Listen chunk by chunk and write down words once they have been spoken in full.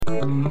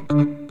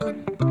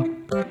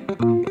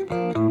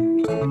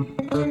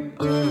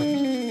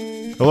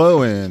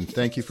Hello, and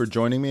thank you for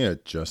joining me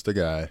at Just a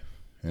Guy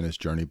and his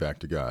journey back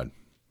to God.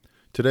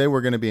 Today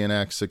we're going to be in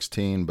Acts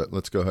 16, but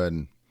let's go ahead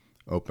and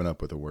open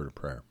up with a word of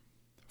prayer.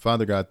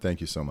 Father God,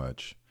 thank you so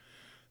much.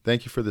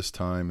 Thank you for this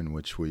time in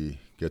which we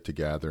get to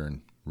gather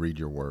and read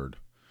your word.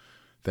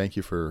 Thank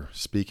you for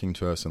speaking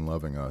to us and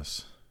loving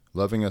us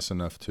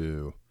enough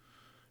to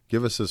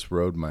give us this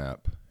roadmap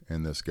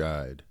and this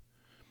guide,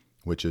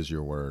 which is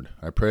your word.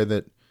 I pray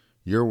that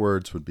your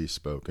words would be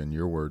spoken,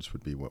 your words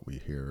would be what we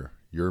hear,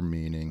 your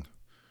meaning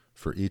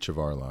for each of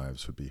our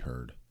lives would be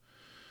heard.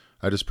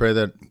 I just pray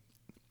that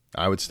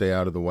I would stay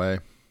out of the way,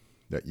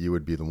 that you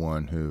would be the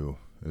one who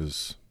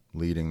is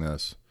leading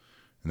this,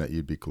 and that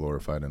you'd be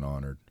glorified and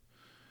honored.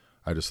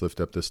 I just lift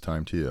up this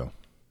time to you.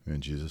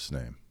 In Jesus'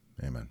 name,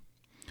 amen.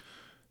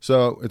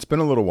 So it's been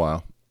a little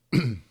while.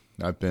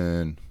 I've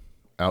been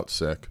out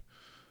sick.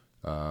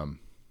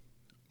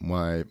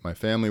 My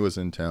family was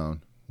in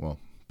town. Well,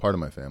 part of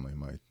my family,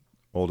 my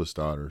oldest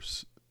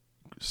daughter's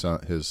son,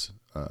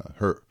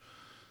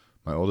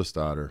 my oldest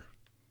daughter,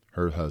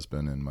 her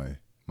husband, and my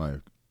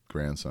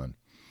grandson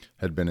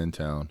had been in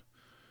town.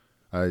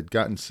 I'd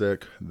gotten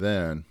sick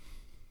then,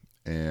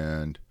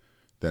 and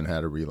then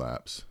had a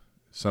relapse.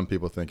 Some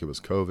people think it was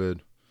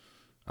COVID.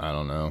 I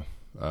don't know.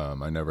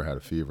 I never had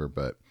a fever,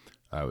 but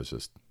I was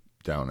just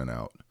down and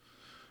out.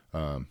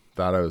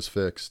 Thought I was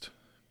fixed,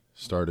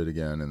 started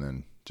again, and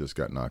then just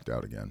got knocked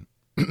out again.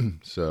 And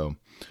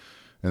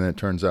then it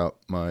turns out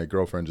my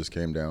girlfriend just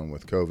came down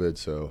with COVID,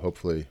 so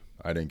hopefully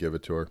I didn't give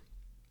it to her.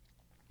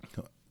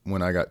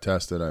 When I got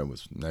tested, I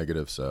was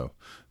negative, so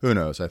who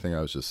knows? I think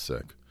I was just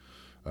sick.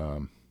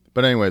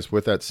 But anyways,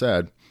 with that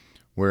said,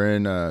 we're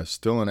in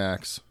still in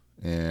Acts,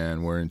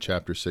 and we're in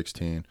chapter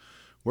 16.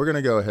 We're going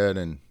to go ahead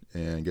and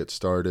get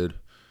started.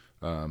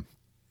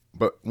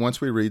 But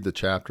once we read the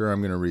chapter,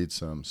 I'm going to read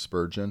some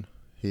Spurgeon.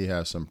 He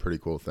has some pretty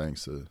cool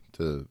things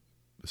to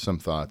some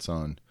thoughts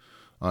on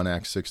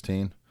Acts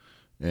 16.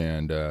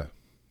 And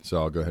so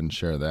I'll go ahead and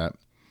share that.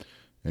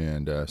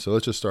 And so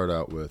let's just start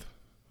out with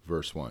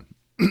verse 1.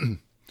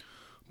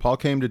 Paul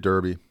came to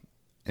Derbe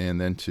and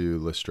then to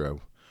Lystra,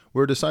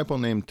 where a disciple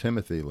named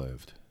Timothy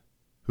lived,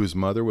 whose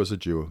mother was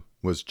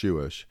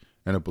Jewish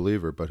and a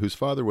believer, but whose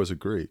father was a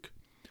Greek.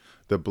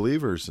 The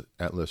believers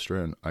at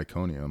Lystra and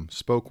Iconium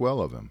spoke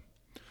well of him.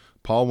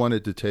 Paul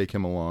wanted to take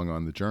him along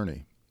on the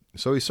journey,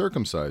 so he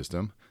circumcised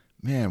him.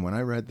 Man, when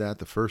I read that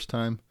the first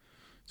time,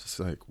 it's just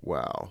like,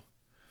 wow.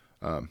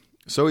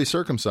 So he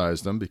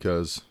circumcised him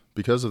because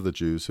of the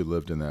Jews who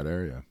lived in that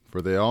area,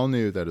 for they all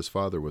knew that his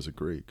father was a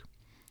Greek.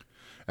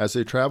 As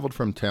they traveled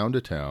from town to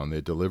town, they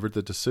delivered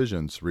the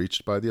decisions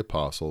reached by the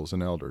apostles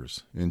and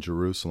elders in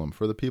Jerusalem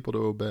for the people to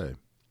obey.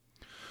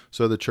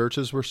 So the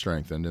churches were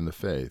strengthened in the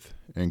faith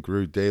and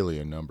grew daily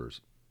in numbers.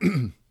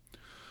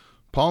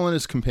 Paul and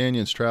his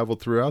companions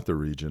traveled throughout the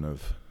region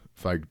of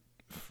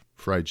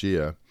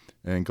Phrygia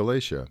and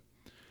Galatia,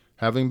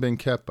 having been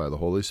kept by the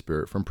Holy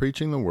Spirit from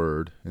preaching the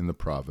word in the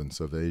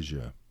province of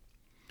Asia.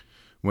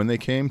 When they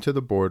came to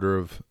the border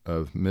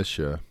of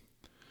Mysia,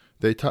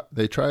 they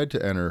tried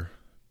to enter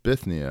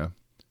Bithynia,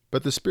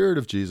 but the Spirit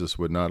of Jesus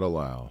would not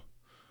allow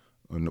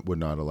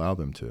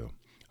them to.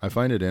 I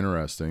find it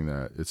interesting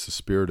that it's the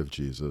Spirit of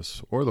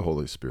Jesus or the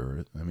Holy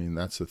Spirit. I mean,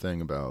 that's the thing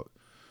about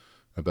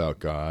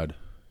God,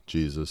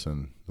 Jesus,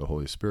 and the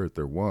Holy Spirit.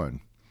 They're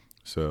one,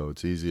 so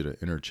it's easy to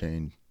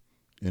interchange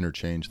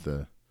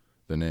the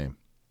name.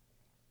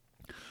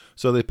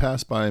 So they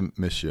passed by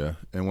Mysia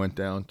and went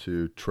down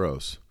to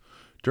Troas.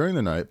 During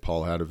the night,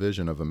 Paul had a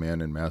vision of a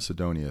man in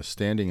Macedonia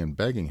standing and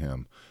begging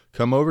him,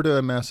 "Come over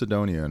to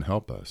Macedonia and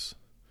help us."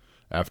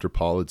 After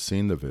Paul had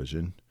seen the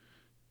vision,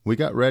 we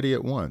got ready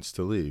at once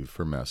to leave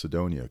for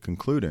Macedonia,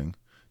 concluding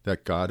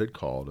that God had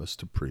called us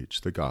to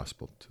preach the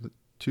gospel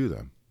to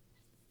them.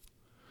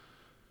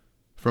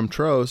 From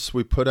Troas,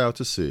 we put out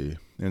to sea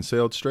and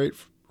sailed straight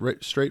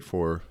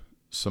for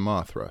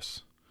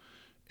Samothrace,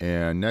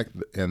 and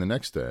the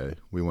next day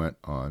we went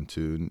on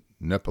to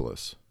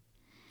Neapolis.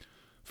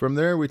 From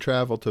there we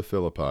traveled to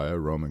Philippi, a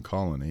Roman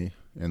colony,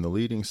 and the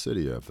leading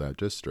city of that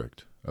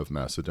district of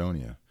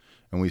Macedonia,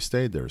 and we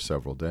stayed there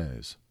several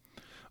days.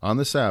 On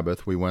the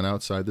Sabbath, we went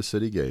outside the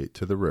city gate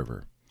to the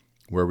river,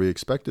 where we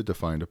expected to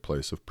find a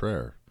place of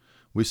prayer.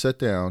 We sat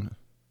down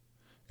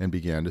and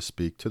began to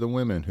speak to the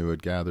women who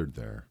had gathered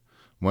there.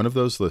 One of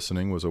those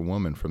listening was a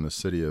woman from the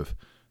city of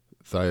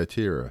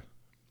Thyatira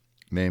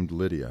named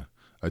Lydia,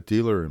 a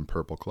dealer in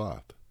purple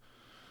cloth.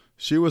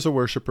 She was a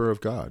worshiper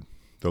of God.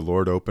 The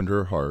Lord opened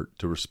her heart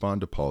to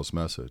respond to Paul's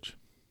message.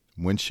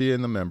 When she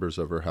and the members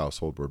of her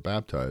household were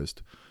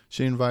baptized,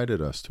 she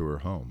invited us to her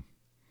home.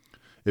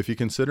 "If you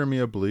consider me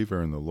a believer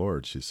in the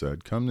Lord," she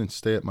said, "come and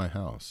stay at my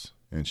house."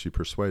 And she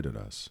persuaded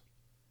us.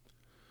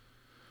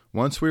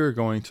 Once we were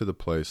going to the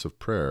place of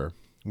prayer,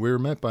 we were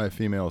met by a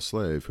female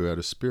slave who had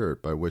a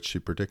spirit by which she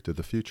predicted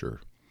the future.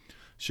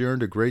 She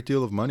earned a great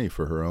deal of money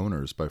for her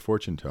owners by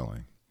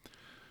fortune-telling.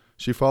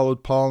 She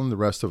followed Paul and the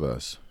rest of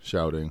us,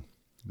 shouting,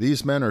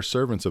 "These men are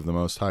servants of the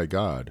Most High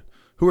God,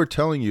 who are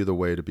telling you the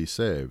way to be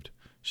saved."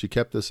 She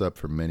kept this up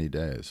for many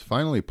days.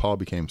 Finally, Paul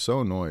became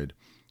so annoyed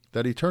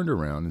that he turned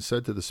around and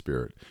said to the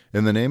spirit,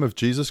 "In the name of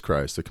Jesus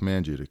Christ, I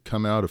command you to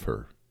come out of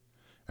her."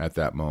 At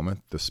that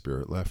moment, the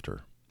spirit left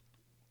her.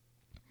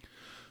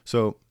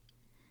 So,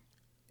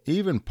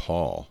 even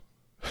Paul,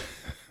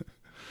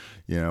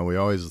 we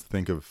always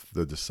think of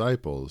the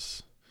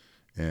disciples,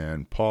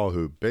 and Paul,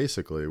 who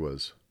basically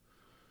was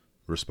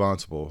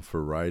responsible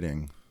for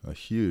writing a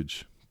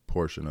huge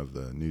portion of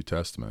the New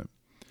Testament,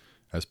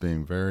 as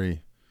being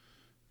very,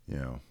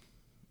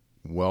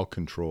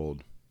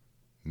 well-controlled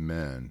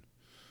men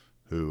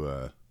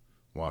who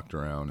walked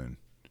around and,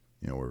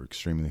 were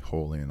extremely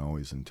holy and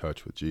always in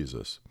touch with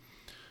Jesus.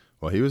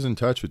 Well, he was in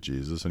touch with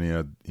Jesus, and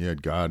he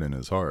had God in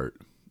his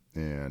heart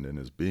and in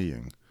his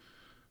being,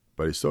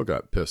 but he still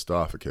got pissed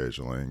off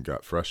occasionally and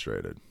got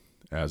frustrated,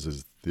 as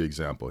is the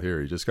example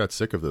here. He just got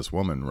sick of this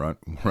woman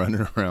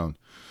running around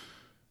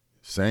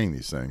saying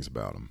these things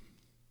about him,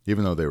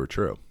 even though they were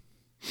true.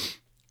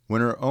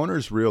 When her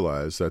owners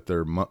realized that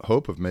their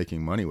hope of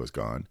making money was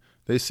gone,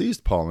 they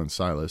seized Paul and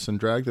Silas and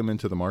dragged them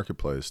into the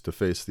marketplace to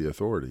face the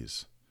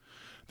authorities.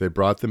 They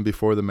brought them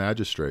before the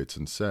magistrates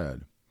and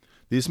said,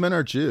 "These men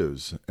are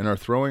Jews and are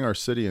throwing our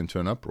city into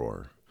an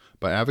uproar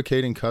by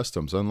advocating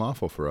customs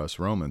unlawful for us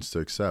Romans to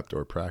accept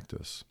or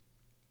practice."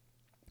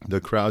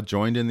 The crowd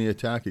joined in the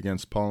attack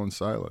against Paul and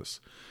Silas,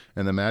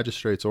 and the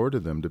magistrates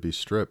ordered them to be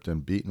stripped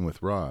and beaten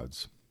with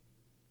rods.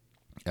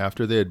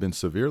 After they had been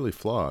severely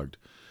flogged,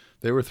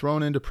 they were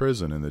thrown into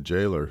prison, and the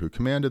jailer who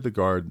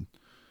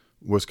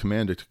was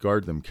commanded to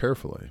guard them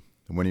carefully.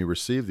 When he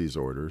received these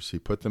orders, he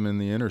put them in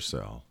the inner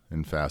cell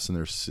and fastened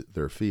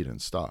their feet in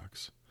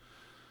stocks.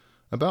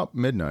 About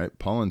midnight,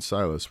 Paul and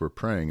Silas were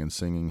praying and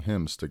singing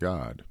hymns to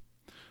God.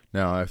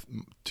 Now,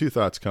 two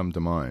thoughts come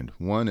to mind.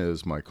 One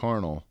is my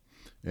carnal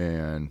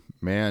and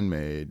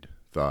man-made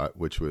thought,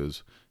 which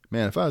was,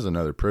 man, if I was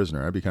another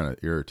prisoner, I'd be kind of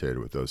irritated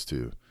with those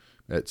two.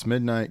 It's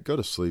midnight, go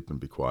to sleep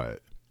and be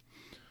quiet.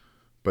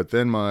 But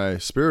then my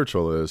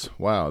spiritual is,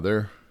 wow,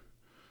 they're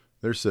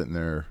sitting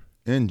there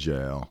in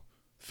jail,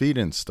 feet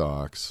in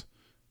stocks,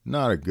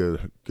 not a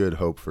good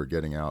hope for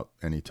getting out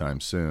anytime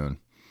soon.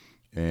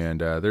 And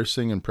they're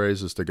singing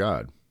praises to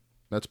God.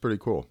 That's pretty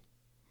cool.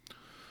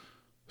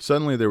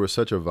 Suddenly there was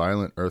such a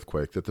violent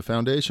earthquake that the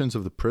foundations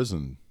of the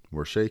prison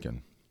were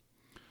shaken.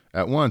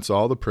 At once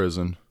all the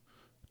prison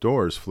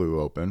doors flew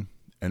open,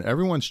 and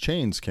everyone's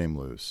chains came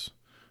loose.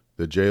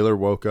 The jailer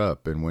woke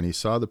up, and when he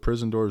saw the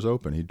prison doors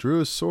open, he drew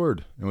his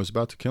sword and was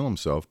about to kill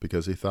himself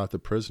because he thought the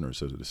prisoners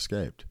had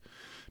escaped.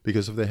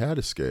 Because if they had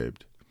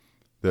escaped,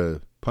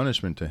 the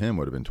punishment to him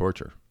would have been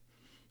torture.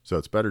 So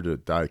it's better to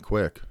die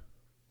quick,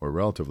 or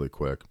relatively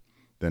quick,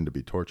 than to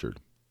be tortured.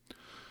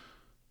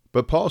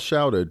 But Paul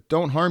shouted,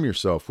 "Don't harm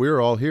yourself, we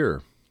are all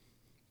here."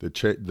 The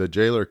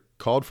jailer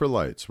called for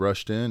lights,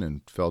 rushed in,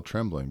 and fell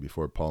trembling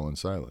before Paul and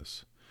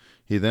Silas.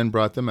 He then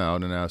brought them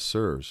out and asked,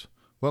 "Sirs,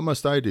 what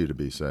must I do to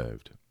be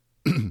saved?"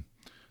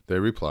 They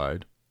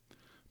replied,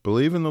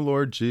 "Believe in the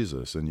Lord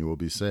Jesus, and you will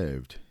be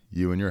saved,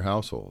 you and your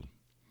household."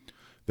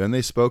 Then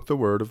they spoke the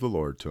word of the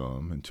Lord to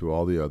him and to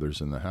all the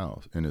others in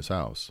his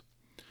house.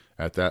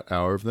 At that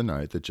hour of the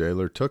night, the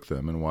jailer took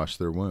them and washed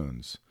their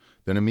wounds.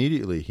 Then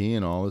immediately he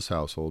and all his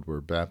household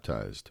were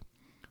baptized.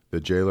 The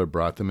jailer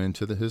brought them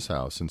into his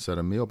house and set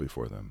a meal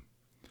before them.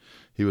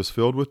 He was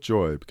filled with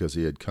joy because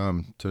he had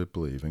come to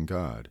believe in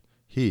God,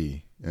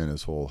 he and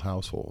his whole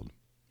household.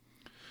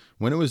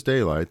 When it was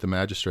daylight, the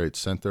magistrates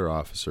sent their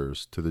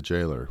officers to the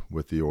jailer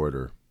with the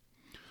order,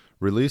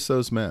 "Release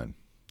those men."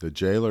 The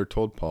jailer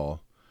told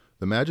Paul,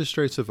 "The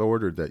magistrates have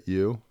ordered that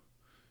you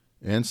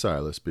and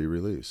Silas be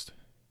released.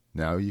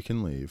 Now you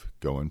can leave.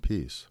 Go in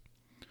peace."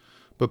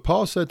 But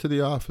Paul said to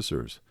the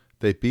officers,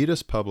 "They beat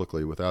us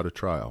publicly without a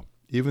trial,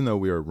 even though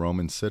we are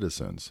Roman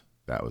citizens."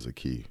 That was a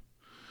key.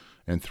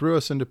 "And threw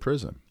us into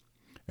prison.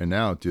 And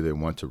now do they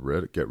want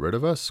to get rid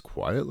of us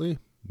quietly?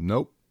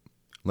 Nope.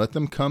 Let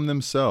them come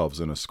themselves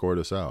and escort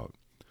us out."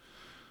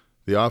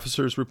 The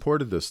officers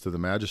reported this to the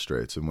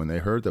magistrates, and when they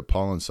heard that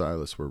Paul and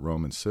Silas were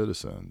Roman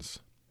citizens,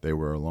 they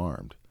were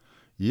alarmed.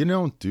 You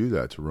don't do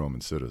that to Roman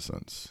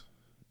citizens.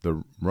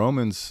 The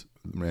Romans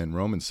and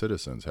Roman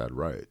citizens had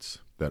rights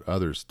that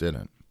others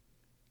didn't.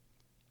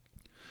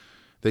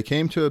 They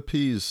came to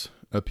appease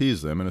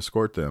them and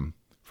escort them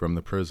from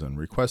the prison,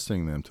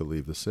 requesting them to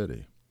leave the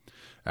city.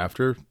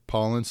 After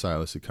Paul and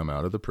Silas had come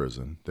out of the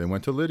prison, they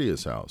went to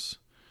Lydia's house,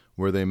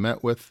 where they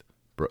met with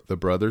the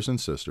brothers and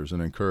sisters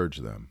and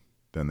encouraged them.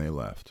 Then they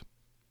left.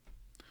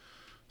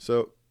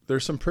 So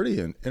there's some pretty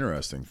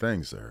interesting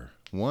things there.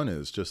 One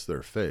is just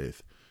their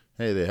faith.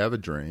 Hey, they have a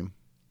dream,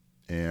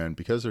 and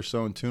because they're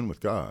so in tune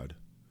with God,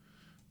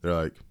 they're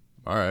like,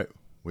 all right,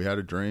 we had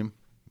a dream.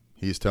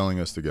 He's telling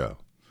us to go,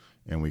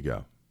 and we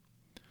go.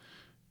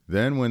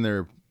 Then when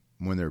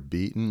they're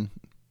beaten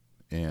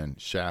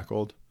and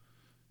shackled,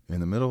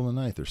 in the middle of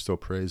the night, they're still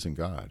praising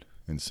God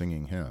and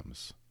singing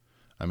hymns.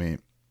 I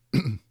mean,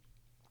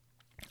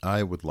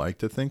 I would like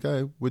to think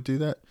I would do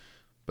that,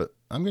 but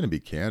I'm going to be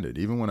candid.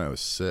 Even when I was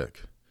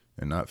sick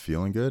and not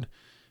feeling good,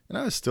 And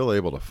I was still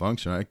able to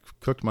function. I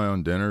cooked my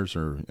own dinners,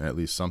 or at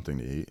least something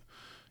to eat.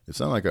 It's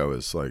not like I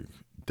was like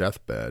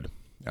deathbed.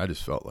 I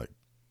just felt like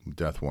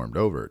death warmed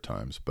over at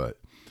times, but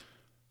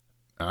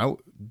I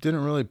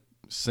didn't really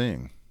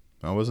sing.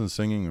 I wasn't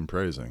singing and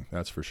praising,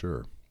 that's for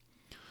sure.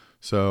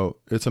 So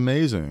it's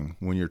amazing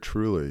when you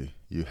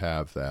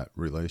have that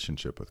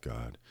relationship with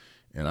God.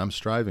 And I'm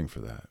striving for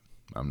that.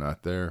 I'm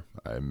not there.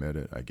 I admit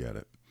it. I get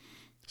it.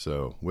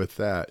 So with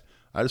that,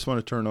 I just want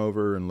to turn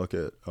over and look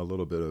at a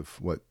little bit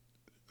of what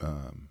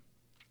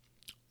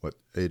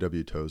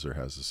A.W. Tozer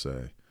has to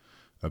say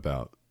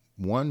about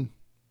one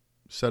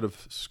set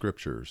of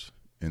scriptures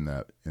in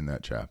that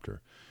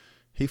chapter.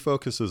 He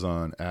focuses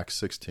on Acts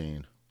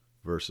 16,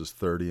 verses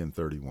 30 and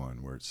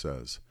 31, where it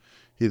says,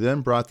 "He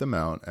then brought them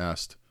out and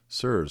asked,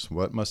 'Sirs,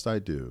 what must I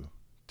do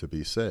to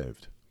be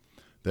saved?'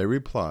 They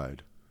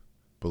replied,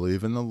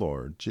 'Believe in the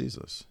Lord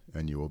Jesus,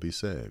 and you will be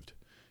saved,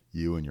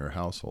 you and your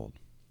household.'"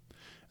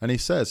 And he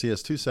says, he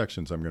has two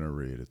sections I'm going to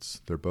read.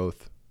 They're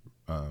both,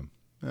 they're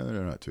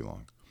not too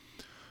long.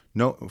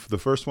 No, the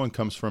first one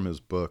comes from his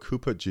book, Who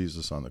Put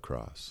Jesus on the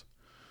Cross?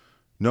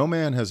 "No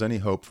man has any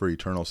hope for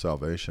eternal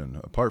salvation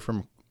apart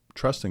from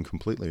trusting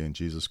completely in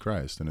Jesus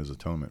Christ and his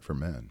atonement for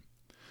men.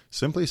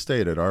 Simply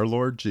stated, our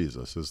Lord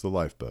Jesus is the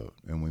lifeboat,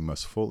 and we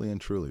must fully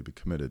and truly be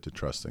committed to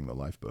trusting the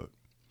lifeboat.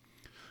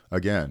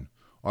 Again,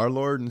 our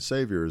Lord and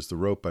Savior is the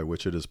rope by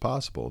which it is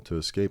possible to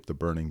escape the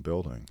burning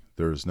building.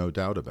 There is no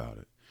doubt about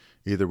it.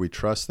 Either we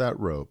trust that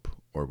rope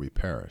or we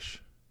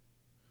perish.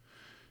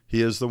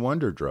 He is the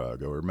wonder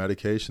drug or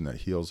medication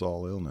that heals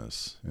all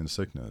illness and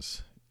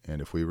sickness,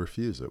 and if we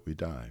refuse it, we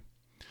die.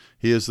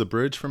 He is the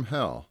bridge from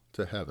hell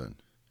to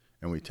heaven,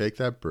 and we take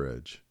that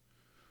bridge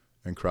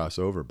and cross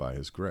over by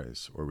his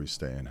grace, or we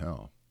stay in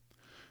hell.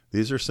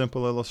 These are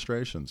simple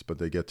illustrations, but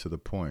they get to the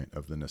point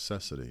of the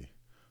necessity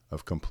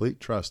of complete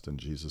trust in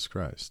Jesus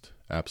Christ,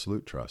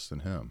 absolute trust in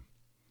him.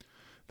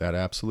 That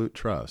absolute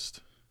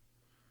trust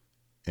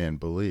and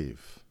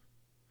belief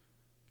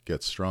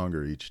gets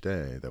stronger each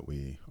day that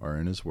we are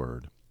in his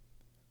word,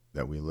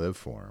 that we live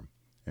for him,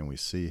 and we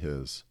see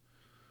his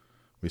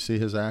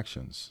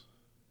actions,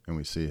 and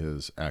we see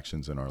his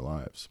actions in our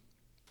lives.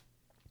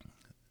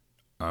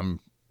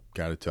 I'm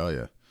got to tell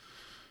you,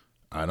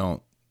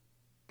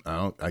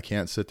 I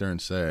can't sit there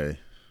and say,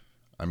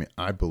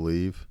 I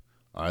believe,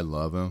 I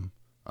love him,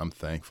 I'm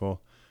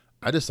thankful.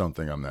 I just don't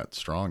think I'm that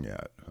strong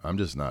yet. I'm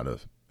just not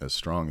as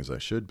strong as I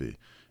should be.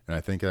 And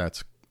I think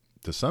that's,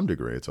 to some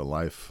degree, it's a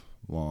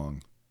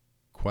lifelong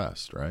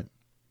quest, right?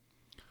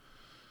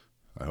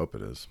 I hope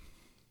it is.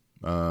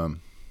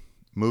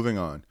 Moving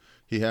on.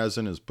 He has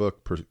in his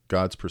book,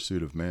 God's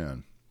Pursuit of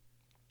Man,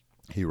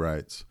 he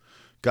writes,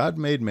 "God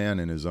made man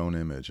in his own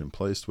image and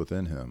placed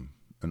within him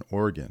an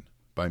organ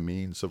by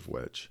means of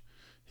which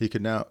he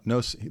could now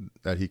know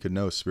that he could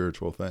know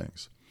spiritual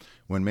things.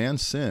 When man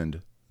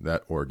sinned,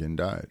 that organ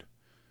died.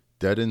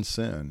 Dead in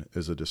sin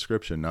is a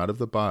description not of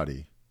the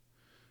body,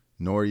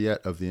 nor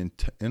yet of the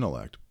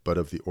intellect, but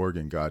of the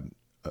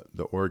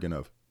organ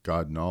of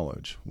God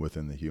knowledge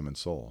within the human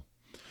soul.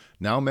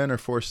 Now men are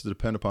forced to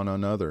depend upon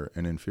another,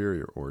 an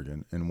inferior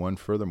organ, and one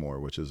furthermore,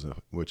 which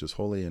is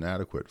wholly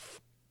inadequate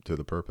to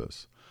the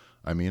purpose.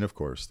 I mean, of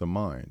course, the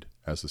mind,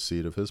 as the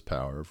seat of his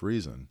power of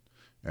reason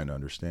and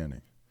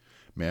understanding.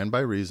 Man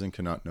by reason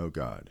cannot know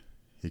God.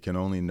 He can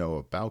only know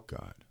about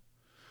God.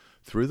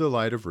 Through the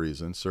light of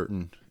reason,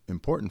 certain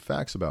important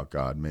facts about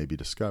God may be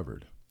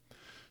discovered.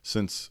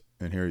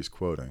 And here he's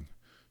quoting,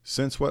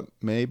 since what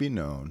may be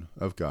known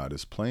of God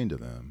is plain to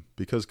them,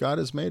 because God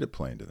has made it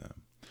plain to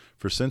them.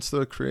 For since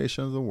the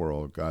creation of the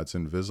world, God's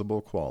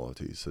invisible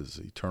qualities, his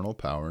eternal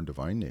power and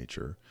divine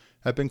nature,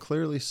 have been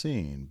clearly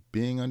seen,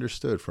 being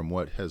understood from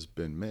what has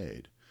been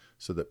made,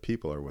 so that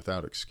people are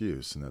without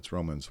excuse." And that's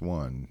Romans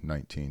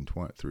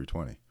 1:19 through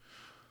 20.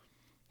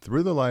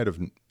 Through the light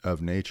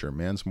of nature,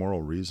 man's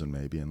moral reason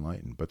may be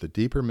enlightened, but the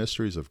deeper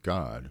mysteries of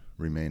God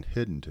remain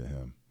hidden to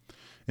him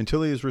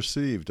until he has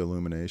received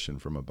illumination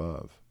from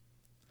above.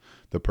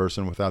 The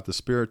person without the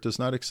Spirit does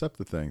not accept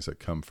the things that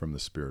come from the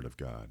Spirit of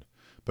God,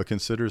 but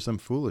considers them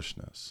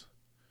foolishness,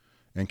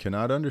 and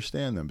cannot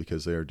understand them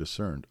because they are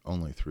discerned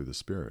only through the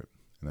Spirit.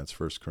 And that's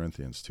 1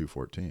 Corinthians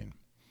 2:14.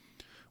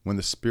 When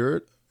the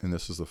Spirit, and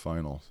this is the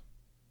final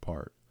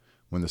part,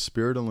 when the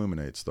Spirit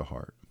illuminates the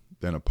heart,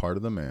 then a part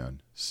of the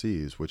man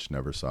sees which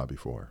never saw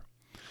before.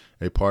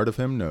 A part of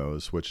him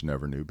knows which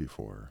never knew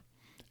before,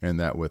 and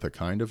that with a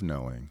kind of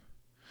knowing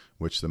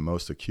which the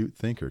most acute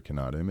thinker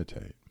cannot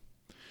imitate.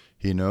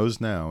 He knows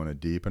now in a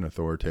deep and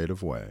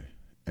authoritative way,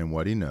 and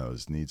what he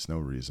knows needs no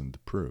reason to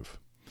prove.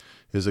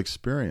 His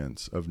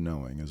experience of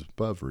knowing is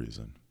above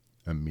reason,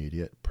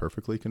 immediate,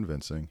 perfectly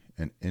convincing,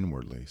 and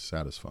inwardly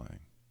satisfying.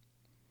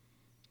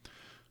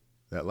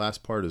 That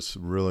last part is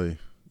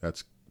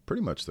that's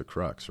pretty much the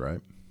crux,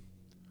 right?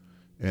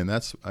 And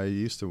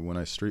when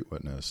I street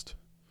witnessed,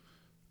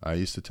 I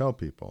used to tell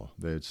people,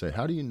 they'd say,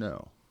 "How do you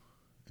know?"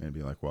 And I'd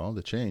be like, well,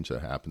 the change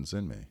that happens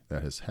in me,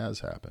 that has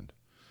happened.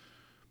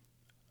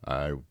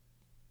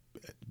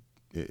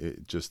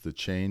 just the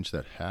change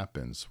that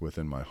happens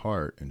within my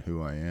heart and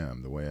who I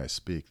am, the way I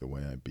speak, the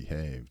way I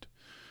behaved,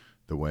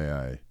 the way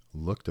I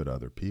looked at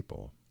other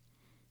people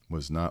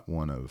was not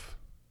one of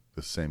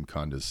the same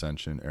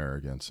condescension,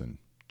 arrogance, and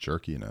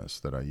jerkiness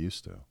that I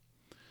used to.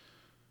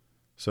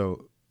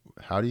 So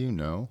how do you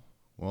know?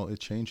 Well, it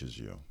changes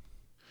you.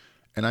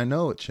 And I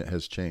know it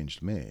has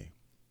changed me.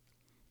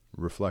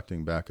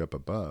 Reflecting back up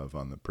above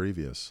on the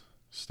previous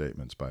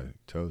statements by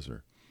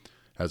Tozer,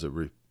 has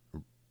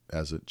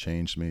it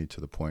changed me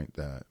to the point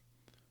that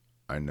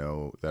I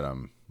know that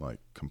I'm like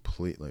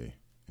completely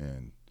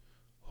and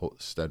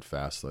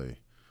steadfastly,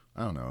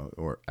 I don't know,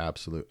 or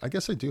absolute, I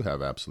guess I do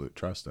have absolute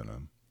trust in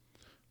him,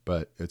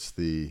 but it's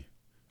the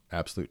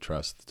absolute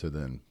trust to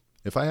then,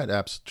 if I had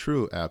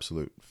true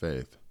absolute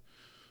faith,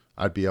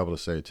 I'd be able to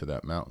say to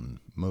that mountain,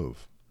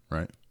 move,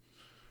 right?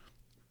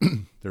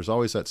 There's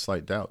always that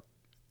slight doubt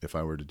if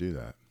I were to do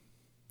that.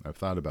 I've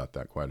thought about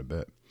that quite a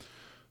bit.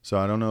 So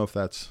I don't know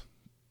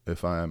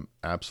if I'm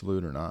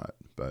absolute or not.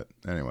 But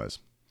anyways,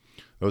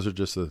 those are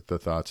just the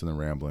thoughts and the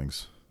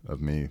ramblings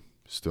of me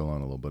still on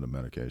a little bit of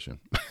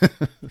medication.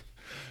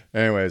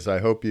 Anyways, I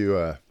hope you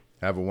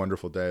have a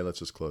wonderful day. Let's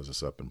just close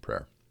this up in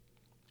prayer.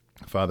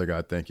 Father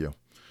God, thank you.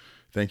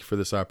 Thank you for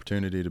this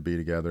opportunity to be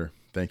together.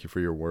 Thank you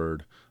for your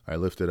word. I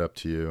lift it up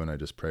to you, and I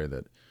just pray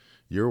that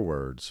your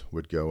words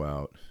would go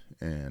out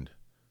and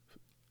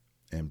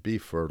be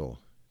fertile,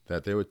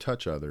 that they would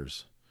touch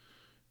others,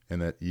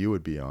 and that you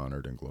would be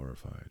honored and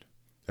glorified,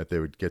 that they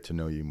would get to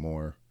know you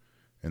more,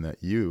 and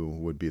that you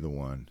would be the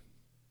one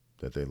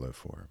that they live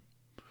for.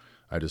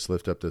 I just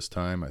lift up this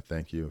time. I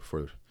thank you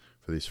for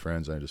these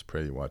friends. I just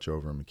pray you watch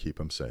over them and keep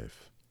them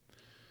safe.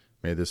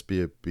 May this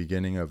be a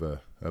beginning of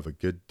a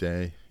good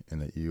day,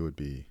 and that you would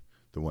be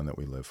the one that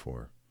we live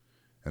for,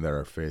 and that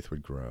our faith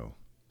would grow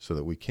so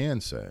that we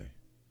can say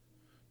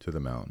to the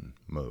mountain,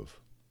 move.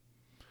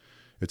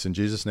 It's in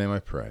Jesus' name I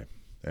pray.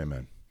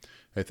 Amen.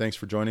 Hey, thanks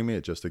for joining me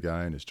at Just a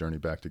Guy and His Journey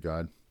Back to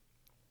God.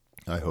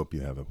 I hope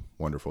you have a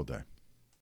wonderful day.